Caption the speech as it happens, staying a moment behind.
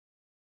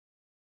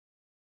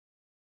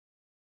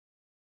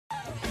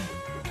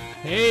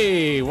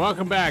Hey,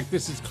 welcome back.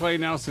 This is Clay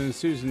Nelson and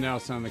Susan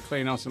Nelson on the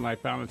Clay Nelson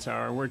Life Balance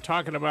Hour. We're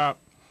talking about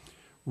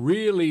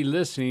really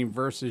listening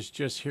versus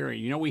just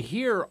hearing. You know, we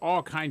hear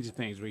all kinds of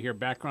things. We hear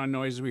background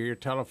noises. We hear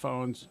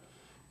telephones.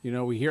 You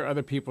know, we hear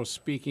other people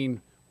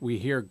speaking. We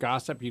hear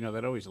gossip. You know,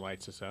 that always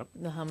lights us up.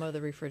 The hum of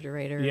the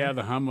refrigerator. Yeah,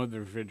 the hum of the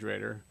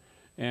refrigerator.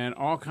 And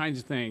all kinds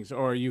of things.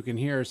 Or you can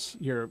hear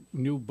your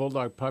new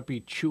bulldog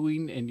puppy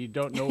chewing, and you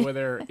don't know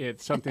whether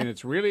it's something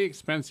that's really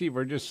expensive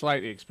or just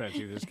slightly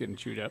expensive that's getting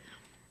chewed up.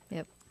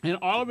 Yep. And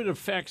all of it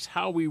affects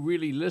how we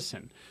really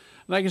listen.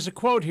 Like there's a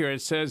quote here.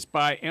 It says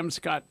by M.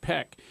 Scott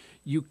Peck,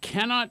 "You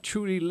cannot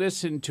truly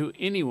listen to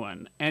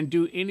anyone and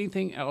do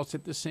anything else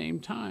at the same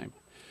time."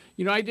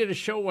 You know, I did a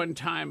show one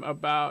time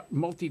about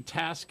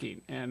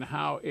multitasking and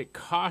how it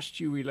costs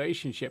you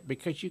relationship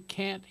because you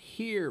can't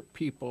hear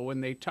people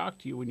when they talk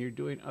to you when you're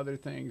doing other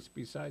things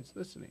besides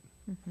listening.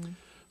 Mm-hmm.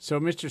 So,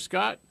 Mr.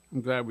 Scott, I'm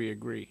glad we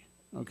agree.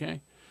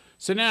 Okay.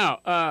 So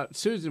now,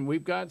 Susan,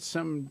 we've got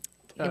some...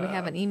 we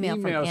have an email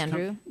from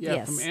Andrew.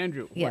 Yes. From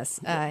Andrew. Yes.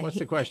 What's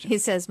the question? He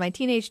says, my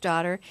teenage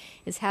daughter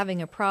is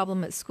having a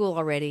problem at school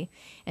already,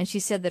 and she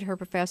said that her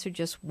professor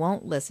just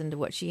won't listen to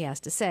what she has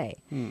to say.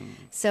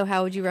 So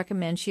how would you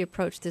recommend she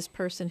approach this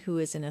person who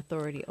is in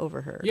authority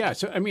over her? Yeah,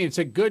 so I mean, it's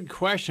a good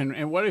question.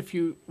 And what if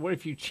you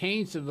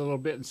changed it a little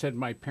bit and said,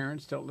 my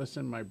parents don't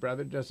listen, my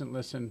brother doesn't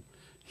listen,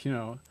 you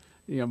know,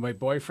 my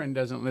boyfriend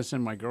doesn't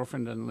listen, my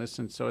girlfriend doesn't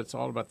listen, so it's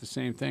all about the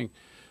same thing.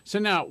 So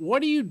now,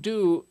 what do you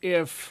do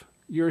if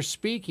you're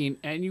speaking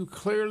and you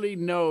clearly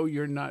know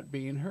you're not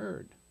being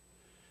heard?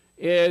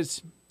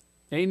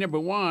 Number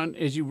one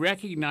is you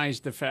recognize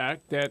the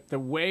fact that the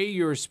way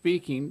you're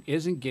speaking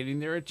isn't getting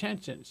their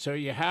attention. So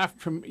you have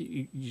to,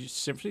 you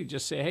simply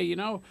just say, hey,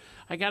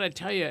 I got to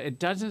tell you, it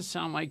doesn't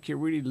sound like you're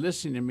really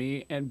listening to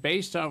me. And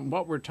based on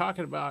what we're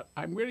talking about,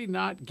 I'm really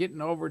not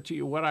getting over to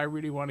you what I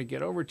really want to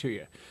get over to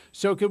you.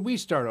 So could we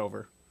start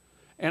over?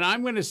 And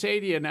I'm going to say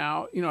to you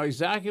now,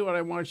 exactly what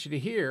I want you to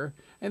hear.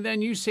 And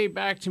then you say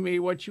back to me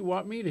what you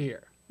want me to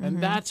hear.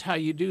 And that's how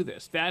you do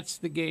this. That's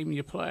the game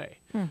you play.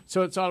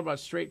 So it's all about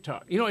straight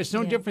talk. It's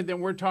no different than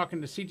we're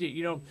talking to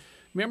CJ.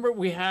 Remember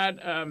we had,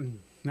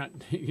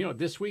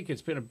 this week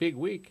it's been a big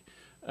week.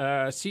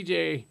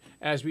 CJ,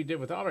 as we did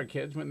with all our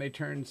kids, when they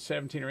turned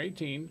 17 or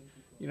 18,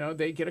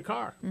 they get a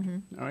car.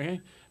 Okay?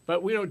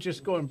 But we don't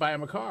just go and buy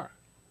them a car.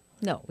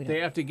 No, we don't.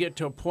 They have to get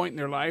to a point in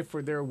their life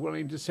where they're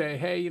willing to say,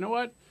 hey, you know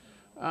what?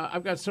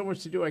 I've got so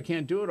much to do, I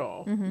can't do it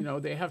all.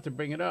 They have to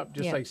bring it up,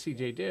 just like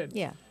CJ did.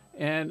 Yeah.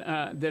 And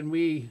then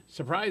we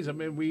surprise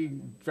them, and we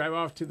drive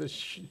off to the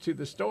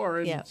store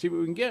and see what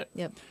we can get.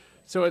 Yep.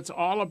 So it's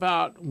all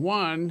about,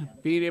 one,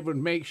 being able to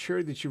make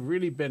sure that you've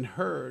really been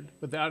heard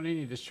without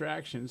any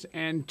distractions,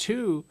 and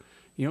two,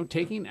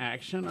 taking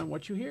action on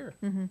what you hear.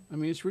 I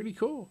mean, it's really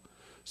cool.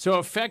 So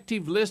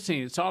effective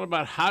listening, it's all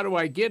about how do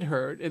I get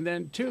heard, and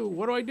then two,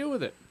 what do I do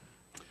with it?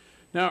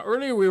 Now,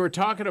 earlier we were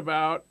talking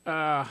about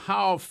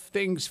how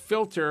things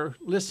filter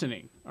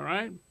listening, all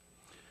right?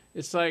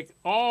 It's like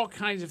all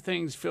kinds of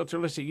things filter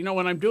listening.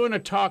 When I'm doing a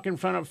talk in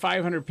front of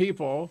 500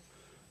 people,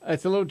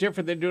 it's a little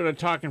different than doing a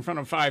talk in front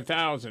of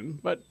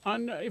 5,000. But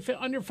if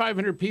under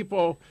 500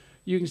 people,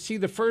 you can see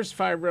the first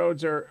 5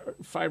 rows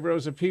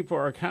of people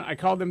are I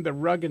call them the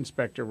rug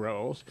inspector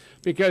rows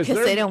because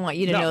they don't want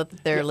you to know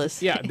that they're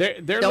listening. Yeah,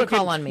 they're don't looking,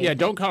 call on me. Yeah,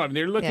 don't call on me.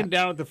 They're looking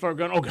down at the floor,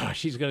 going, "Oh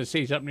gosh, he's going to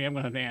say something. I'm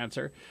going to have to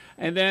answer."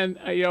 And then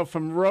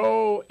from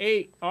row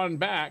 8 on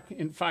back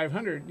in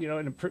 500,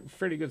 in a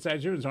pretty good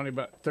sized room, it's only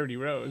about 30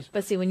 rows.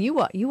 But see, when you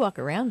walk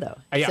around though,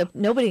 so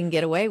nobody can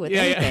get away with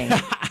anything.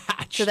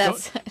 So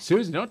that's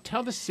Susan. Don't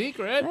tell the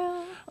secret.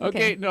 Well,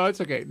 okay, no, it's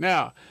okay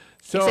now.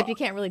 So, except you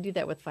can't really do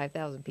that with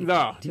 5,000 people.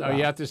 No,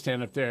 you have to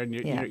stand up there, and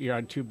you're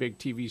on 2 big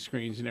TV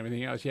screens and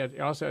everything else. You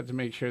also have to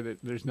make sure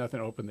that there's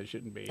nothing open that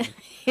shouldn't be.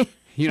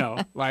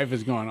 Life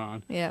is going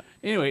on. Yeah.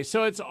 Anyway,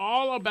 so it's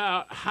all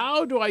about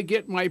how do I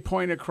get my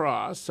point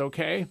across,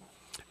 okay?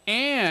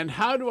 And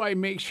how do I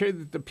make sure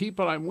that the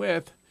people I'm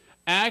with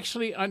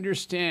actually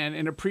understand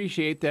and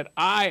appreciate that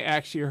I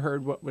actually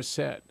heard what was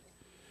said.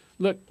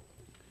 Look,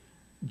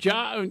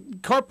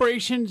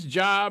 corporations,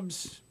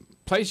 jobs,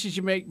 places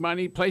you make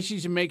money,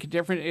 places you make a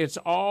difference, it's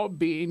all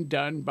being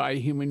done by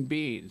human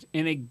beings.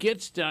 And it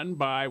gets done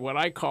by what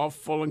I call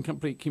full and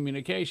complete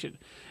communication.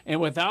 And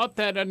without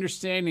that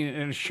understanding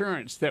and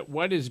assurance that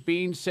what is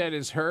being said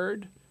is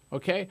heard,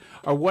 okay,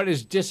 or what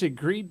is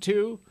disagreed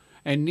to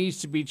and needs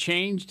to be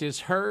changed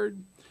is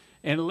heard,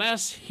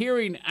 unless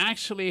hearing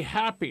actually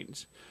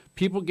happens,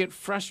 people get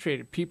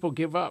frustrated, people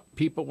give up,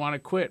 people want to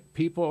quit,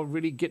 people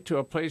really get to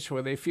a place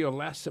where they feel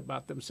less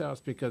about themselves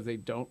because they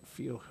don't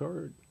feel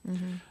heard.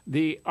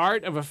 The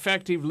art of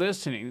effective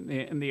listening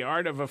and the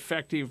art of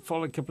effective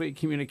full and complete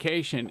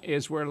communication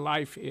is where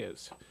life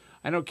is.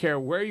 I don't care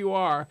where you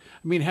are.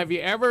 I mean, have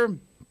you ever,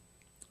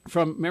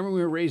 remember when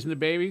we were raising the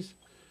babies?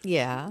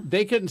 Yeah.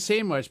 They couldn't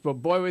say much, but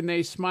boy, when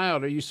they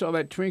smiled or you saw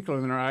that twinkle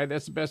in their eye,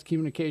 that's the best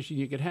communication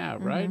you could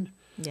have, right?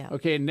 Yeah.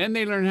 Okay, and then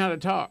they learn how to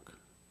talk,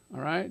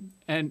 all right?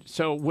 And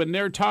so when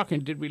they're talking,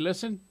 did we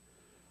listen?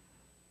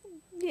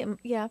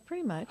 Yeah,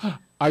 pretty much.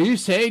 Are you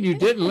saying you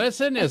didn't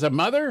listen as a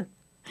mother?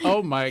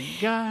 Oh my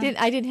God!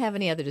 I didn't have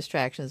any other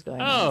distractions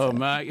going on. Oh So.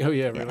 my! Oh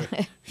yeah, really?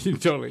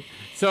 Totally.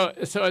 So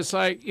it's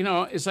like,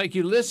 it's like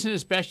you listen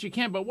as best you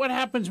can. But what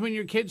happens when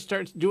your kid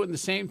starts doing the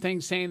same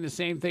thing, saying the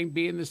same thing,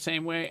 being the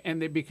same way,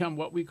 and they become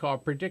what we call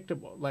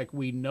predictable, like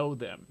we know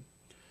them?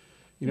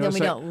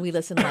 Then we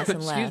listen less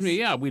and less. Excuse me.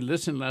 Yeah, we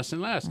listen less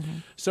and less. Mm-hmm.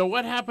 So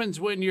what happens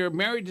when you're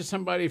married to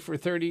somebody for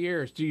 30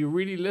 years? Do you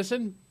really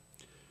listen?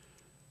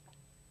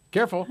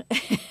 Careful.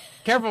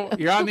 Careful,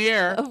 you're on the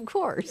air. Of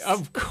course.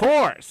 Of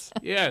course,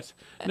 yes.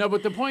 No,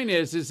 but the point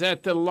is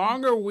that the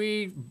longer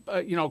we,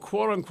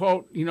 quote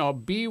unquote,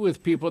 be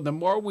with people, the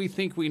more we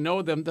think we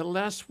know them, the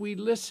less we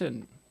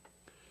listen.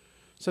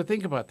 So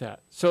think about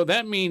that. So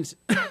that means,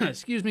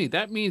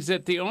 that means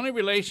that the only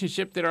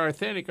relationship that are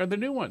authentic are the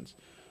new ones.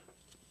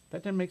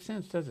 That doesn't make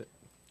sense, does it?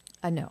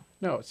 No.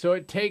 No. So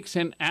it takes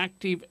an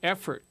active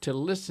effort to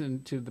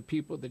listen to the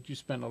people that you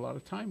spend a lot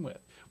of time with,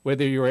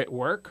 whether you're at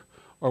work,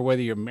 or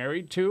whether you're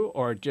married to,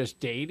 or just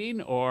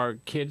dating, or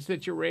kids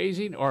that you're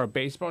raising, or a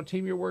baseball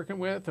team you're working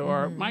with,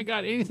 or, my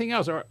God, anything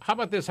else. Or how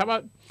about this? How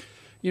about,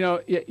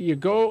 you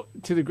go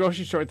to the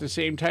grocery store at the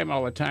same time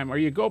all the time, or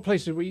you go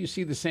places where you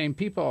see the same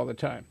people all the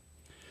time.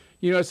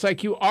 It's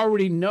like you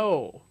already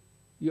know.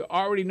 You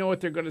already know what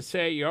they're going to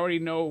say. You already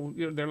know,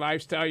 their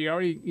lifestyle. You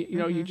already,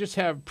 you just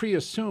have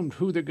pre-assumed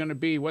who they're going to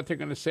be, what they're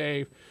going to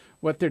say,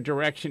 what their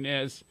direction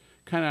is,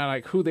 kind of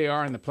like who they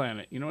are on the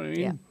planet. You know what I mean?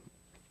 Yeah.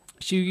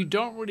 So you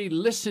don't really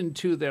listen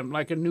to them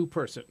like a new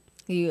person.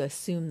 You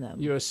assume them.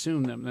 You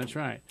assume them. That's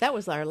right. That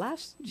was our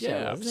last show.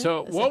 Yeah. Wasn't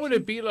So it? what would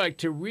it be like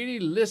to really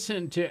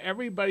listen to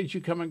everybody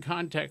you come in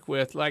contact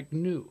with like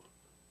new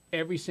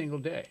every single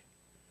day?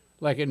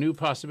 Like a new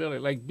possibility.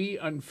 Like be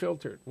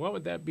unfiltered. What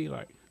would that be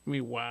like? I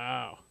mean,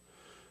 wow.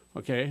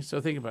 Okay.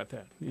 So think about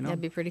that. That'd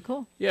be pretty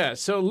cool. Yeah.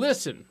 So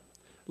listen.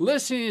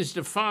 Listening is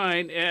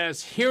defined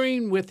as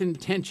hearing with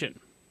intention.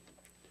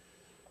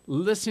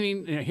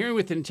 Listening, hearing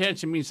with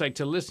intention means like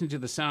to listen to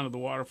the sound of the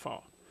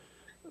waterfall.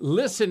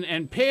 Listen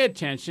and pay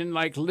attention,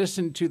 like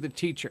listen to the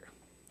teacher.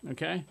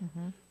 Okay?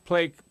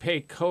 Pay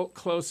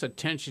close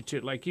attention to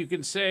it. Like you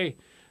can say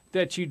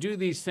that you do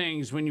these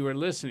things when you are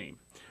listening.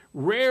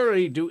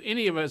 Rarely do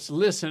any of us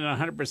listen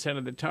 100%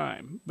 of the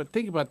time. But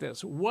think about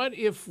this. What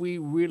if we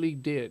really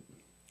did?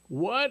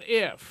 What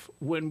if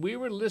when we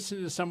were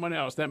listening to someone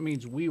else, that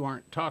means we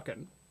weren't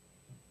talking?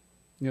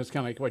 It's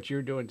kind of like what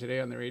you're doing today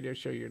on the radio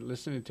show. You're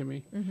listening to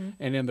me.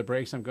 And in the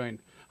breaks, I'm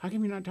going, how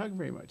come you're not talking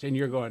very much? And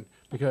you're going,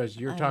 because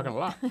you're talking a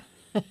lot.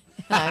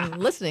 I'm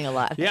listening a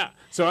lot. Yeah.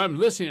 So I'm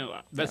listening a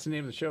lot. That's the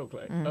name of the show,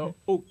 Clay. Oh,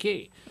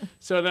 okay.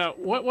 So now,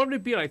 what would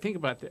it be like? Think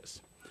about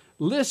this.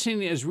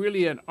 Listening is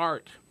really an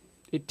art.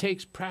 It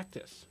takes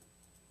practice.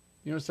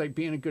 It's like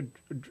being a good,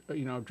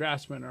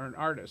 draftsman or an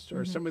artist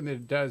or someone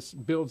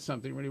that build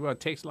something really well. It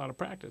takes a lot of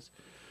practice.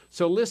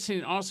 So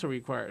listening also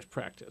requires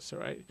practice, all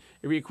right?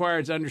 It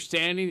requires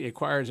understanding. It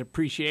requires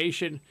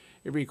appreciation.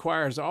 It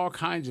requires all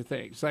kinds of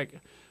things.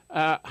 Like,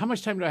 how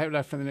much time do I have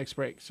left for the next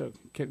break? So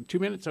 2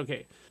 minutes?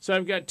 Okay. So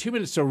I've got 2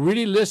 minutes. So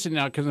really listen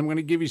now because I'm going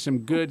to give you some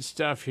good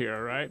stuff here,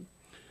 all right?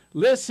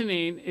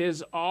 Listening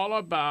is all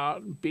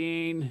about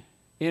being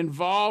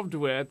involved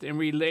with and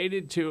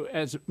related to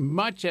as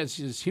much as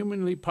is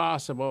humanly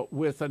possible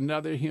with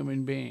another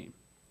human being.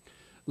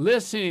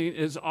 Listening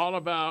is all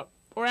about,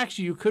 or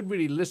actually you could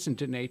really listen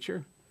to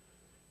nature.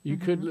 You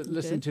could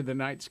listen to the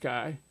night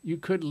sky. You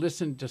could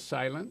listen to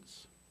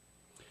silence.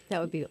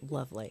 That would be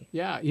lovely.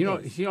 Yeah,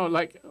 Yes.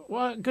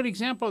 a good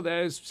example of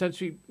that is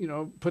since we,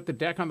 put the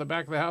deck on the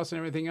back of the house and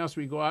everything else,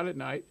 we go out at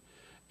night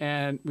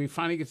and we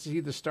finally get to see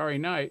the starry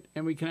night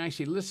and we can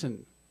actually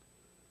listen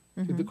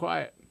to the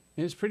quiet.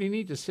 And it's pretty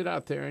neat to sit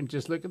out there and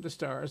just look at the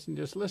stars and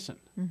just listen.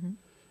 And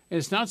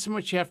it's not so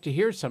much you have to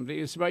hear something,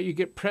 it's about you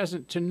get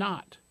present to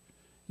not.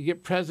 You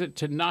get present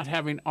to not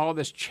having all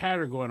this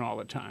chatter going all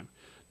the time.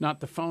 Not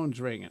the phones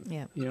ringing.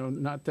 Yeah.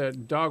 Not the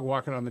dog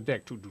walking on the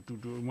deck.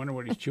 And wonder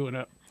what he's chewing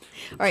up.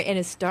 All right, and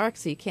it's dark,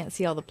 so you can't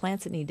see all the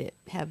plants that need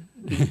to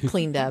be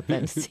cleaned up,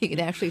 and so you can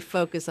actually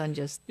focus on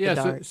just the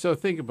dark. So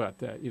think about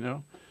that.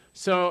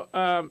 So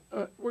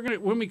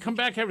when we come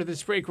back after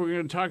this break, we're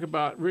gonna talk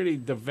about really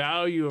the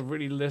value of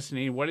really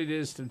listening, what it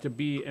is to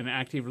be an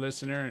active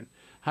listener, and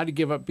how to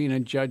give up being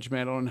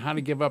judgmental, and how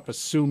to give up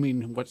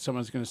assuming what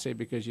someone's gonna say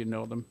because you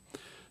know them.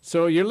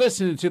 So you're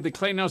listening to the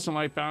Clay Nelson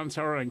Life Balance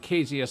Hour on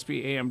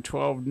KZSB AM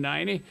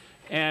 1290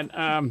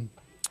 and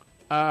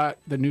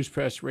the News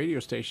Press radio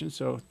station.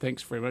 So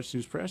thanks very much,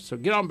 News Press. So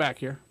get on back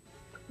here.